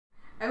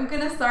I'm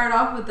gonna start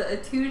off with the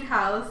Etude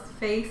House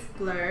Face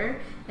Blur.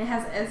 It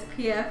has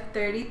SPF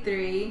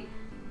 33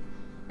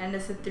 and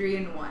it's a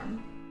 3-in-1.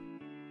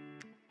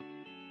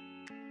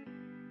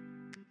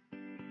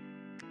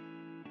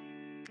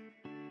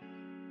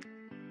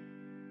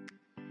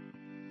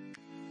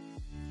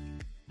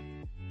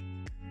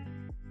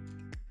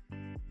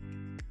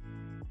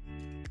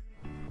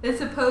 It's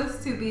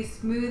supposed to be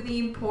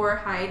smoothing, pore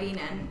hiding,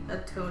 and a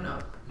tone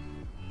up.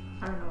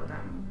 I don't know what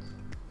that means.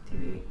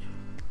 TBH.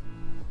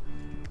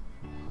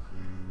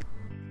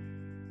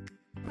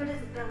 What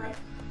does it feel like?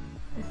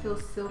 It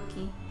feels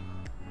silky.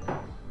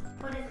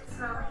 What does it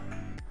smell like?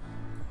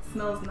 It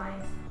smells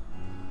nice.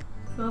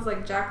 It smells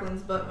like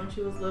Jacqueline's butt when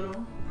she was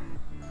little.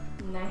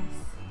 Nice.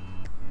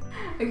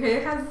 Okay,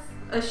 it has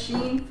a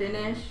sheen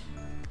finish.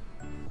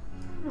 I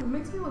don't know, it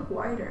makes me look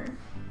whiter.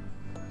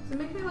 Does it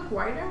make me look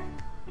whiter?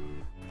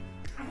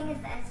 I think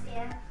it's the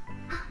SPF.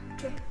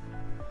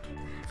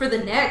 For the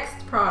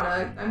next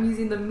product, I'm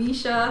using the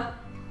Misha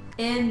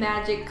In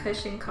Magic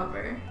Cushion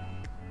Cover.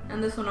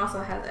 And this one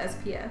also has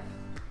SPF.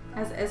 It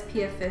has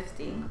SPF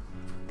 50.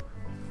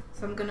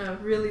 So I'm gonna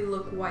really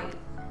look white.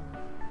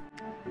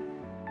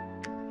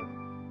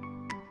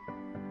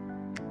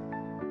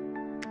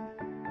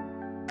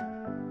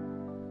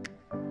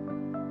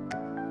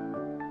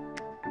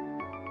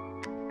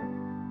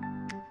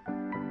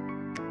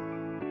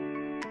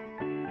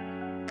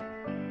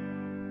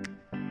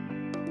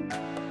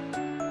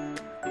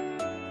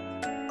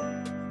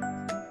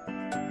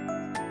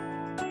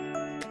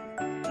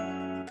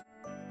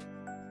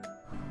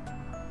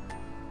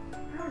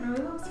 I don't know,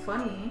 it looks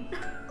funny. I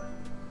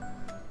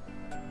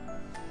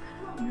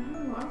don't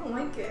know, I don't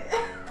like it.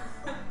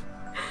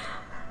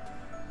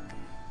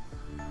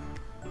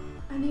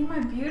 I need my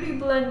beauty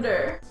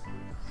blender.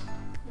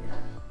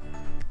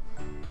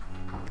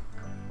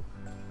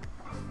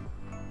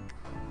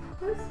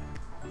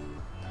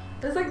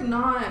 It's like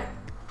not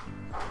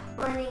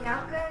Blending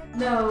out good?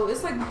 No,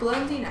 it's like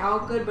blending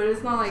out good, but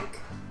it's not like,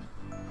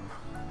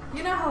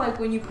 you know how like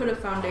when you put a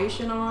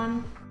foundation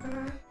on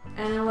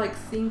and it'll like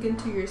sink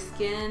into your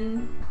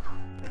skin.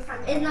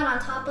 It's not on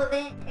top of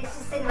it. It's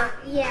just sitting on.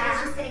 Yeah,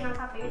 it's just sitting on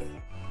top of your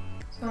skin.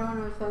 So I don't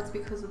know if that's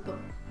because of the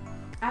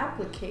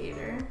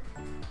applicator.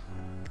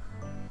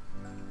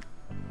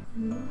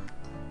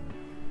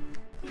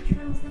 Which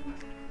one's the one?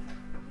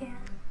 Yeah.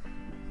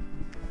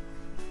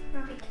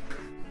 Probably.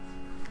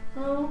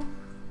 Oh,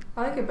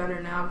 I like it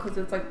better now because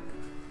it's like,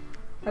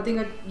 I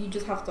think you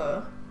just have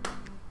to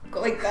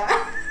go like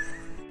that.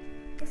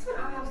 This one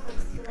almost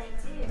looks too light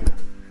too.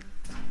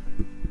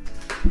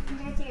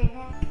 Compared to your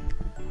neck.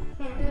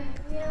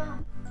 Yeah.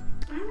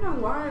 I don't know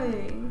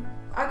why.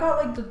 I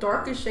got like the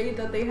darkest shade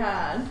that they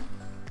had.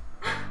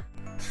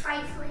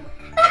 Trifling.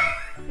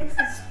 This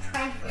is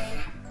trifling.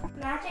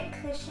 Magic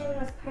Cushion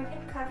was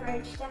perfect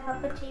coverage to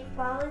help achieve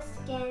flawless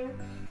skin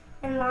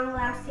and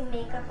long-lasting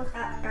makeup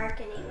without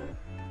darkening.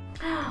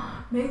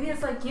 Maybe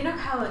it's like, you know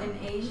how in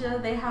Asia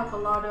they have a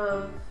lot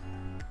of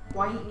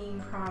whitening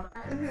products.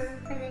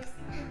 It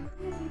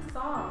takes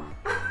off.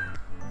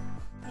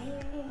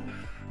 It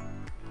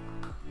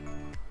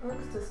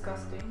looks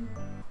disgusting.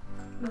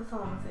 That's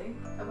all I'm gonna say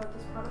about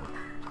this product.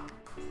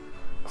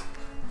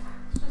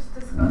 It's just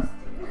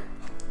disgusting.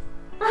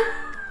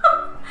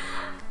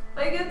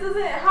 Like it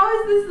doesn't, how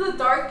is this the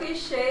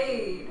darkest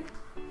shade?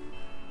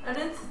 And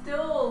it's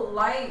still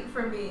light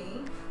for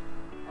me.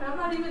 And I'm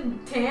not even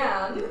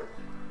tan.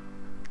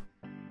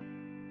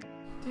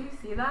 Do you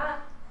see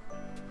that?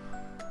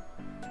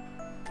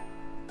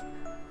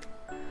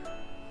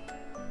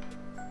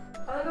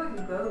 I look like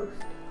a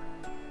ghost.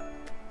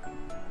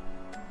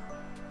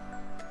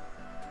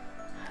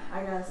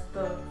 I guess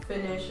the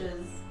finish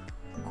is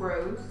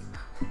gross.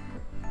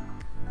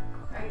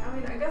 I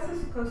mean, I guess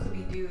it's supposed to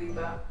be dewy,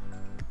 but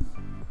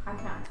I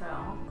can't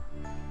tell.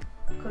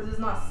 Because it's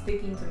not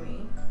sticking to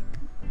me.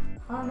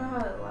 I don't know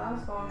how it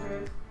lasts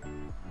longer.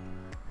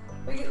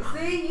 But you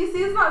see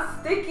it's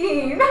not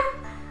sticking.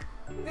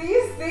 Do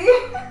you see?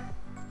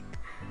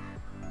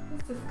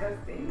 It's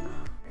disgusting.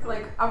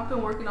 Like, I've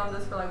been working on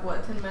this for like,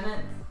 what, 10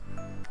 minutes?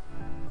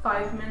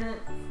 5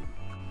 minutes?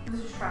 This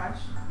is trash.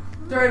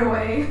 Throw it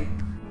away.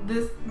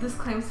 This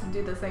claims to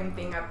do the same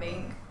thing, I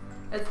think.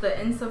 It's the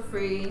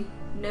Insa-free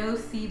No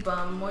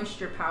Sebum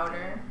Moisture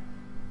Powder.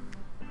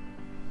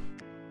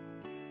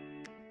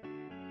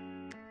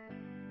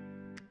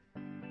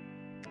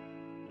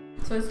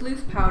 So it's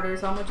loose powder,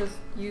 so I'm gonna just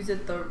use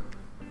it the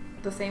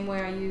same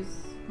way I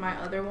use my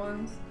other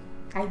ones.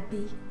 I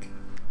bake.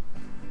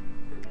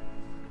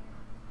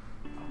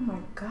 Oh my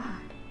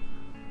god.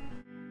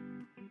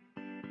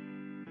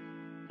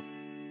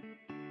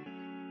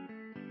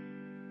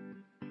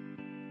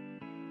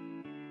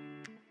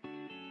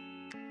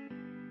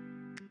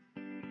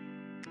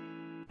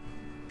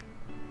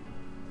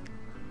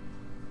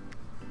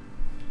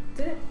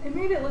 It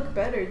made it look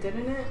better,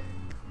 didn't it?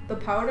 The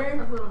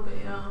powder? A little bit,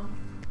 yeah.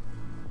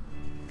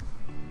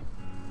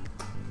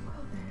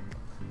 Well then.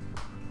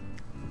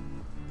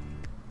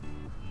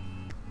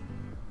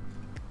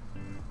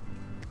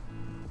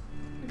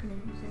 I'm not gonna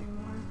use any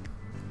more.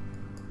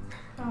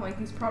 don't like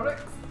these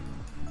products.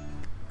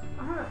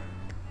 I don't know.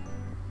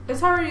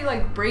 It's already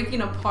like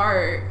breaking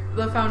apart.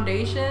 The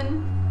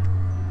foundation.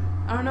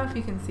 I don't know if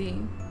you can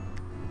see.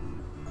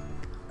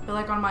 But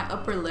like on my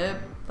upper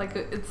lip, like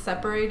it's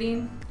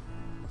separating.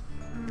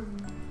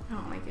 I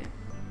don't like it.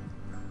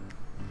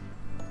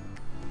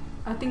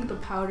 I think the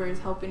powder is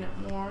helping it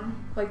more,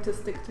 like to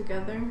stick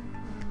together.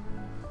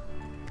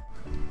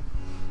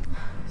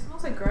 It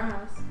smells like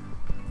grass.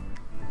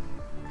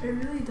 It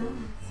really does.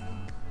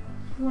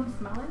 You want to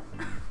smell it?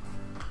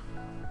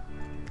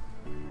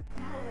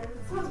 Yeah,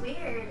 it smells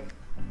weird.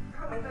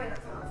 Oh my god, that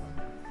smells.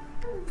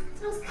 It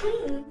smells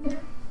clean.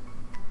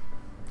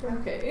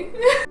 Okay.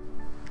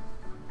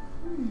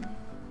 I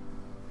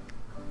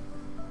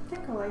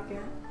think I like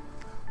it.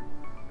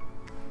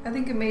 I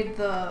think it made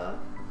the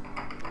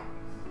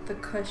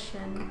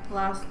cushion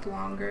last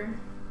longer.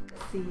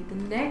 Let's see, the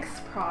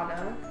next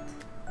product.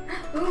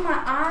 Ooh,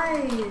 my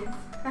eyes!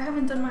 I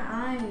haven't done my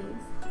eyes.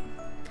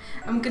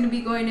 I'm gonna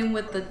be going in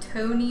with the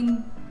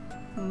Toning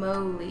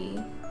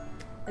Moly.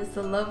 It's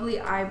a lovely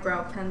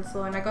eyebrow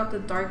pencil, and I got the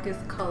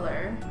darkest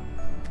color.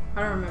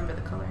 I don't remember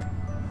the color.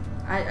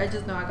 I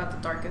just know I got the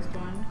darkest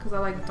one because I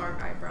like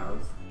dark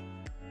eyebrows.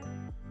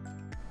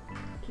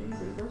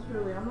 Jesus, that's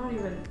really, I'm not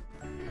even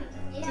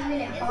Yeah,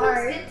 it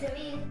hard. Looks good to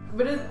me.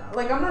 But it's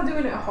like, I'm not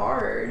doing it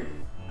hard.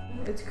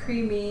 It's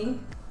creamy.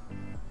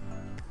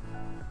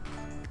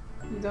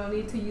 You don't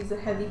need to use a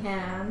heavy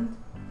hand,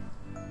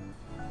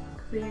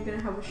 because then you're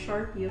gonna have a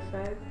Sharpie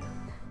effect.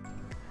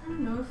 I don't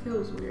know, it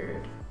feels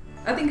weird.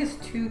 I think it's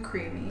too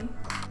creamy.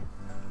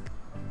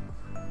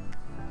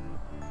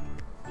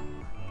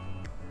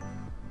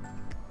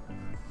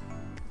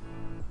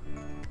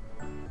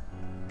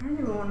 I don't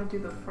even want to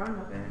do the front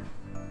of it.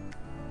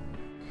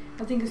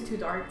 I think it's too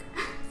dark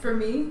for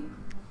me.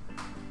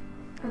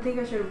 I think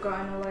I should have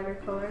gotten a lighter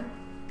color.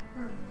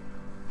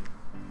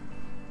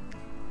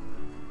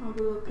 I'll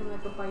be looking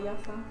like a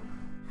payasa.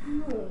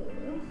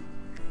 Oh.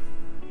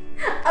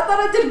 I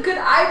thought I did good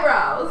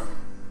eyebrows.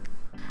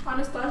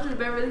 Anastasia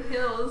Beverly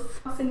Hills.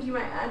 I'll send you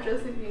my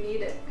address if you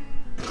need it.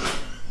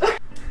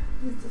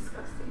 It's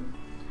disgusting.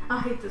 I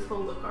hate this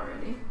whole look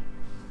already.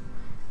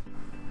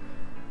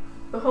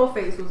 The whole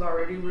face was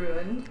already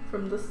ruined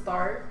from the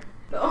start.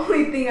 The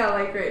only thing I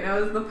like right now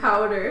is the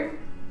powder.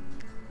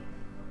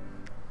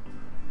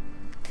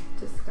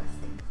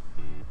 Disgusting.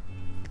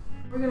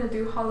 We're gonna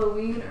do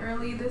Halloween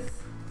early this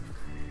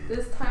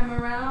time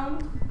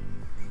around.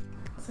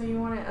 So you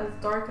want it as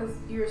dark as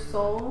your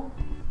soul?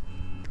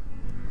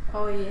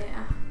 Oh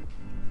yeah.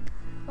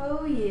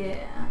 Oh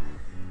yeah.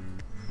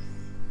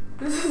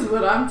 This is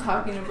what I'm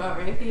talking about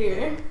right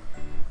here.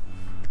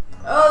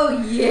 Oh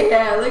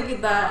yeah, look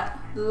at that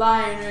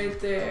line right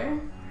there.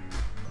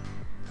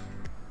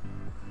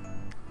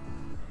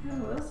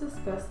 Oh, that's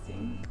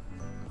disgusting.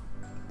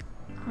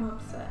 I'm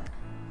upset.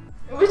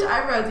 Which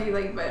eyebrow do you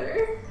like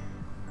better?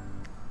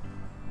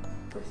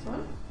 This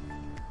one?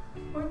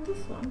 Or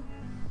this one?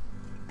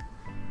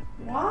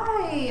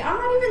 Why? I'm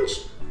not even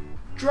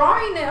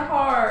drawing it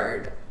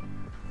hard.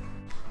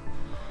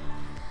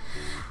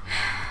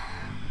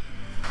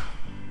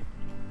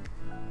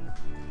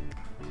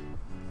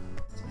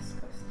 It's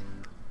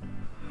disgusting.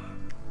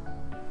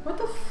 What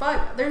the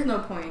fuck? There's no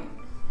point.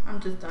 I'm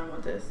just done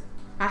with this.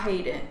 I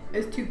hate it.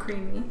 It's too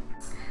creamy.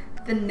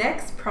 The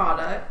next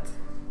product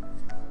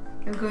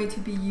I'm going to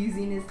be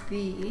using is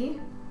the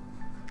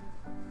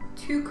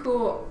Too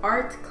Cool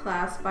Art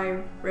Class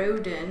by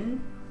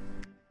Rodin.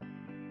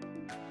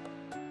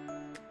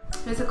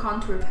 It's a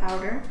contour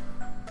powder.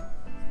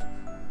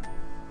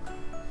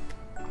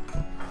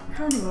 I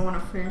don't even want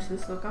to finish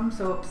this look. I'm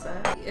so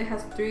upset. It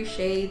has 3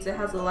 shades. It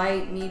has a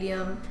light,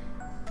 medium,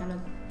 and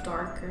a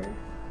darker,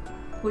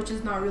 which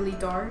is not really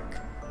dark.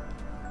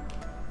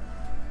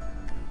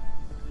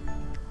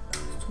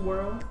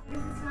 Swirl.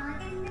 Does it smell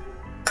like anything?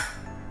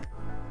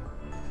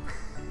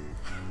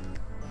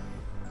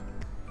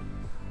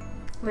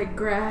 Like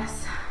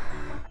grass.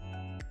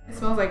 It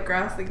smells like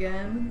grass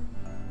again.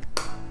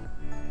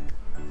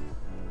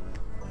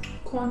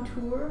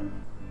 Contour.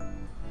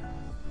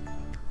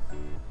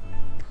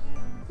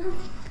 This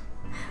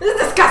is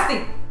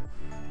disgusting.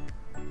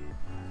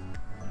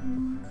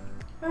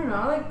 I don't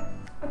know.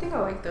 I think I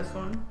like this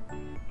one.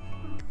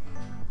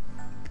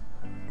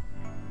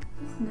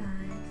 It's nice.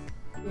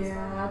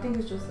 Yeah, I think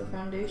it's just the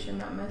foundation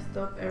that messed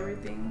up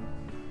everything.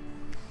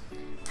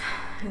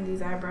 And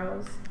these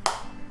eyebrows.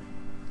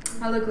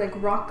 I look like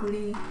Rock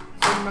Lee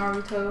from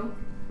Naruto.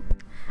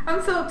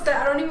 I'm so upset.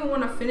 I don't even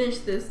want to finish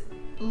this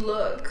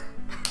look.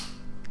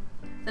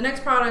 The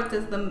next product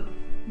is the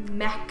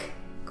MAC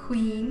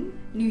Queen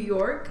New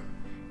York.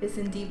 It's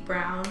in deep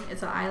brown.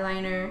 It's an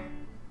eyeliner.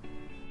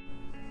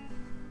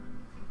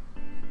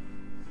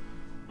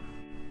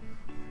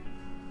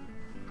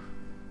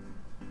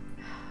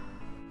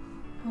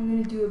 I'm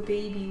gonna do a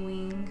baby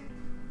wing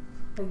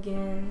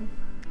again.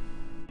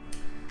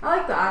 I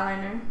like the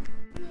eyeliner.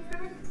 It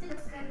looks good.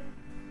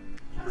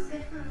 It looks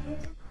good for me.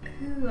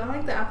 Ooh, I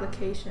like the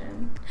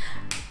application.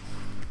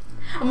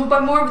 I'm gonna buy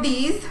more of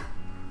these.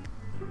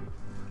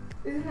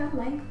 Ooh, I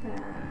like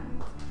that.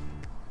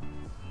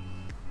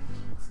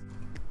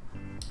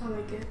 I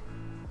like it.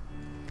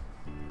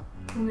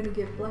 I'm gonna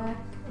get black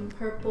and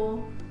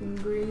purple and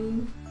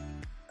green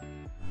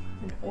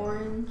and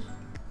orange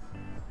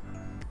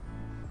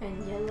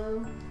and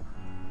yellow.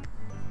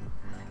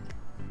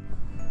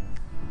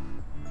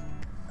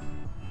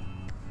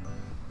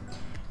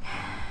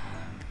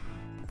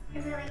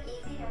 Is it like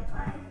easy to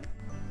apply?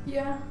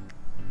 Yeah.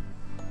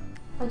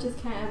 I just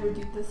can't ever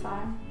do this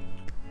eye.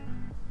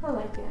 I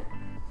like it.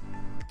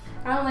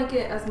 I don't like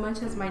it as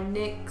much as my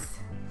NYX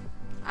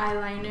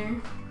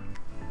eyeliner,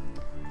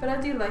 but I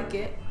do like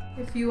it.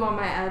 If you want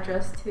my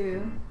address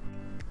too.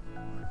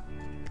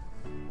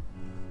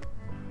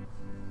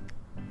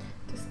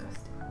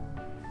 Disgusting.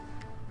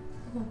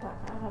 Not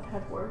that bad, I've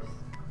had worse.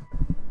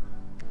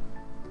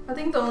 I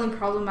think the only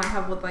problem I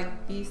have with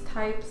like these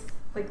types,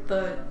 like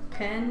the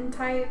pen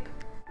type,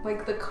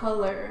 like the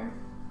color,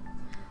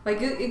 like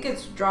it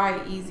gets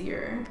dry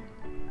easier.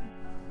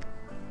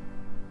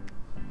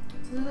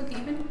 Does it look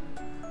even?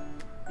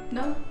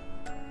 No?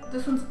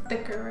 This one's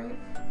thicker, right?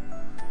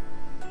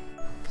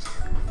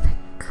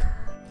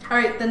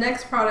 Alright, the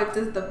next product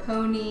is the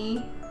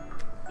Pony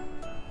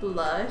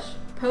blush.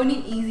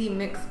 Pony Easy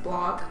Mix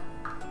Block.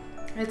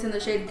 It's in the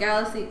shade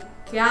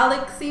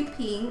Galaxy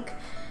Pink,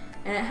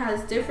 and it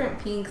has different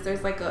pinks.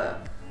 There's like a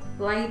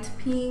light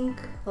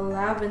pink, a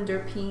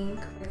lavender pink,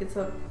 like it's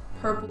a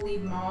purpley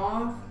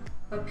mauve,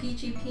 a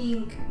peachy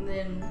pink, and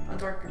then a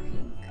darker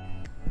pink.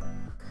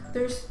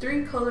 There's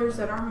 3 colors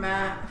that are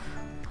matte,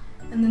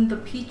 and then the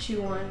peachy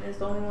one is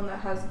the only one that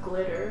has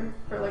glitter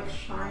or like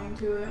shine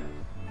to it.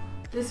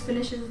 This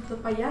finishes the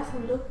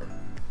payaso look.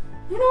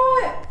 You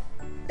know what?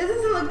 It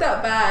doesn't look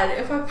that bad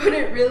if I put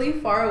it really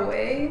far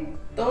away.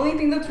 The only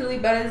thing that's really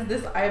bad is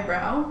this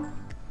eyebrow.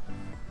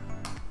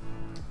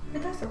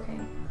 But that's okay.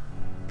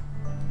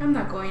 I'm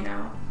not going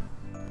out.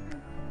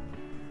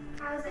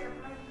 How is it?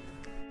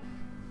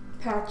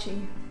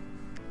 Patchy.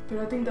 But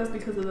I think that's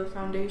because of the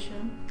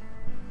foundation.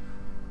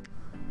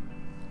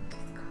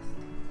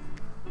 Disgusting.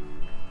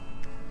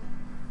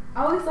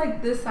 I always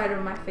like this side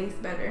of my face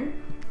better.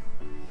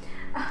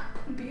 Ah,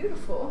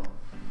 beautiful.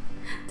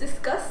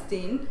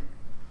 Disgusting.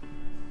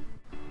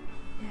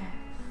 Yes.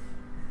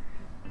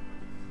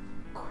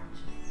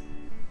 Gorgeous.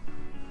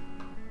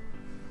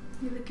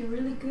 You're looking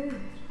really good.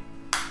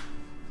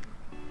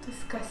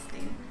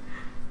 Disgusting.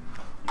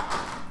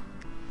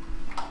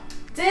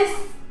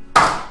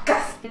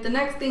 Disgusting. The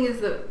next thing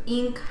is the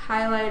ink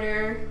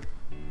highlighter.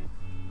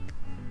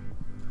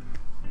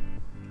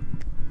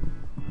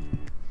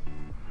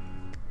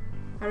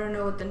 I don't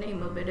know what the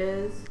name of it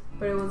is,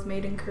 but it was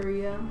made in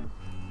Korea.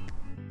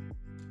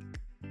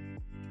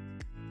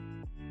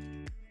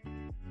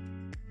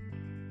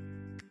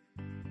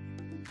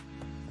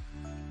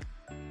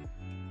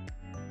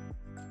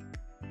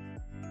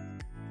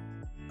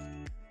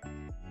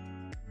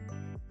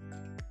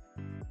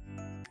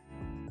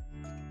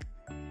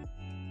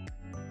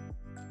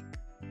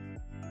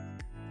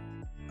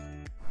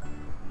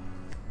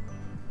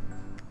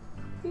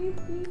 Beep,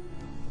 beep,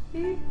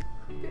 beep,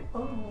 beep.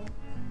 Oh.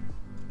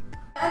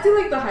 I do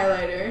like the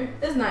highlighter.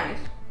 It's nice.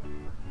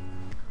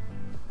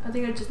 I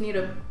think I just need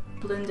to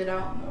blend it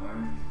out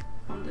more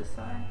on this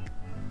side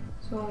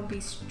so it won't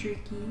be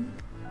streaky.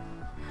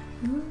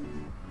 Ooh.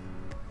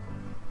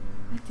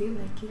 I do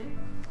like it.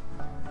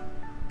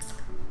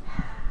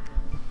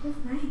 It's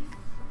nice.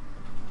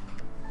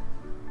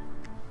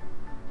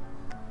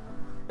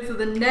 So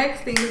the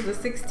next thing is the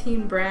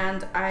 16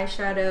 brand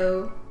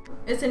eyeshadow.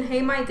 It's in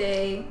Hey My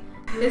Day.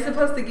 It's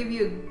supposed to give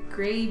you a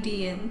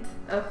gradient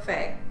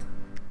effect.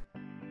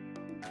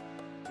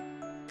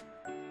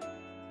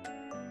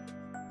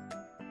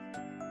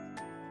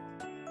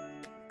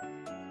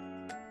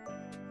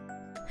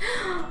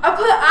 I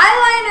put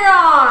eyeliner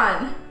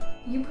on!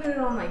 You put it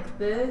on like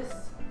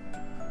this,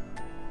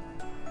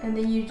 and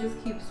then you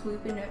just keep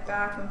sweeping it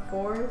back and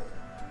forth.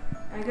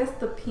 I guess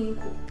the pink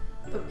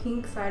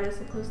side is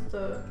supposed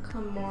to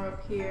come more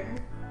up here.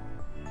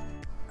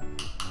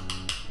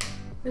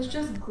 It's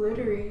just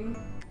glittery.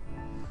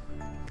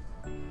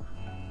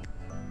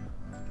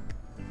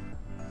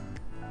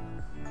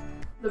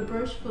 The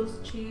brush feels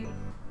cheap.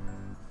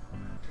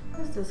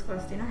 That's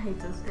disgusting. I hate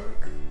this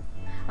look.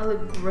 I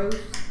look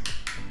gross.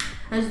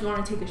 I just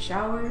want to take a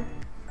shower.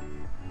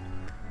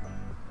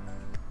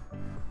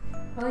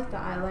 I like the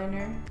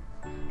eyeliner.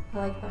 I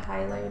like the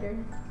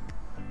highlighter.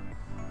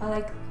 I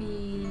like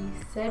the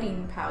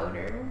setting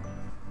powder.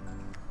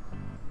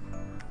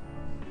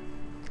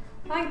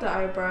 I like the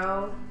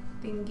eyebrow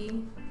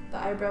thingy. The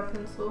eyebrow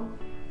pencil.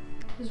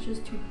 It's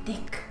just too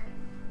thick.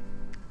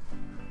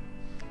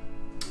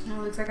 Now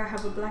it looks like I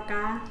have a black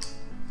eye.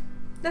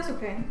 That's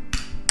okay.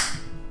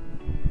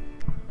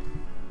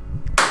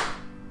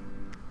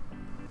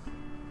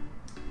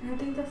 And I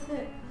think that's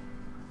it.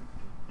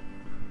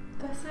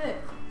 That's it.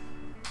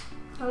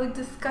 I look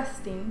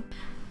disgusting.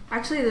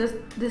 Actually,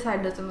 this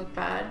side doesn't look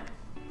bad.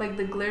 Like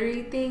the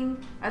glittery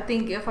thing, I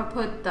think if I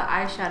put the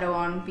eyeshadow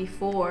on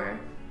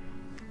before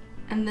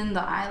and then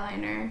the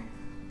eyeliner,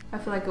 I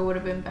feel like it would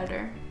have been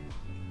better.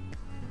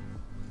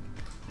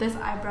 This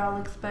eyebrow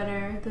looks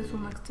better. This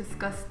one looks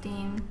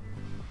disgusting.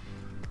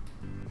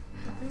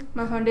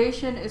 My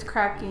foundation is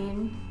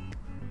cracking.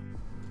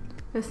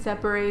 It's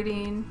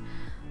separating.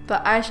 The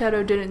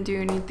eyeshadow didn't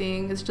do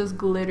anything. It's just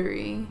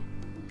glittery.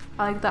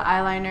 I like the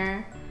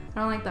eyeliner. I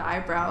don't like the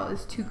eyebrow.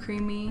 It's too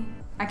creamy.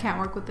 I can't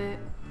work with it.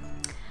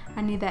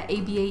 I need that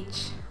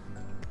ABH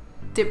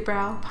dip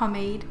brow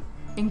pomade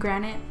in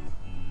granite.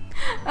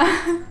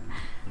 I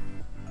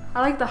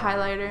like the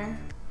highlighter.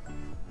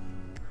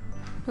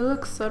 It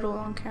looks subtle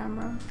on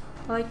camera.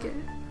 I like it.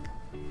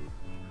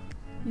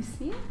 You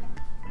see it?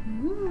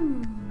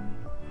 Ooh.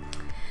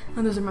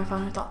 And those are my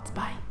final thoughts.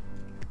 Bye.